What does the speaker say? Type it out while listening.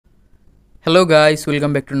Hello guys,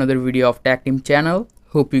 welcome back to another video of Tech Team channel.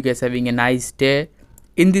 Hope you guys having a nice day.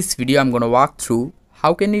 In this video I'm gonna walk through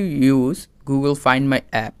how can you use Google Find My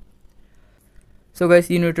app. So guys,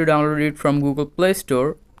 you need to download it from Google Play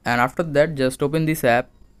Store, and after that just open this app.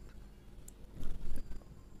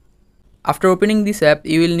 After opening this app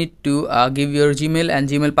you will need to give your Gmail and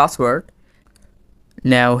Gmail password.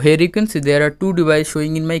 Now here you can see there are two devices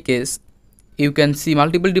showing in my case. You can see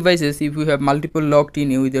multiple devices if you have multiple logged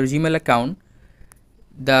in with your Gmail account.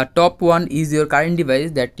 The top one is your current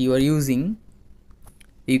device that you are using.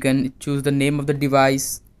 You can choose the name of the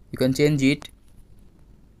device, you can change it.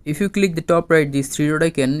 If you click the top right, this three dot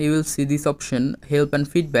icon, you will see this option, help and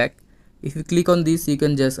feedback. If you click on this, you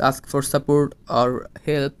can just ask for support or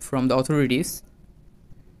help from the authorities.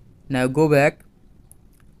 Now go back.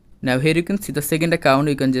 Now here you can see the second account,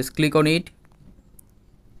 you can just click on it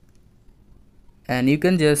and you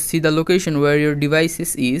can just see the location where your device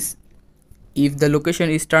is. If the location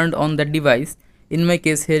is turned on that device, in my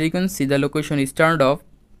case here you can see the location is turned off.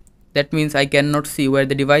 That means I cannot see where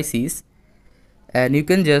the device is. And you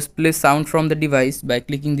can just play sound from the device by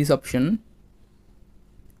clicking this option.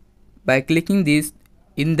 By clicking this,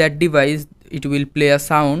 in that device it will play a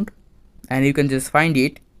sound and you can just find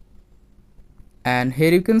it. And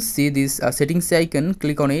here you can see this settings icon,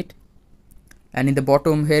 click on it. And in the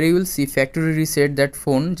bottom here you will see factory reset that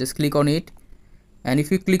phone, just click on it. And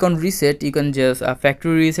if you click on reset, you can just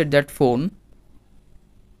factory reset that phone.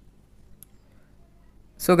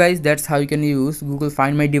 So guys, that's how you can use Google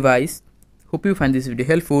Find My device. Hope you find this video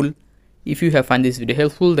helpful. If you have found this video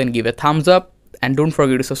helpful, then give a thumbs up and don't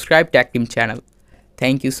forget to subscribe Tech Team channel.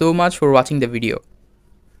 Thank you so much for watching the video.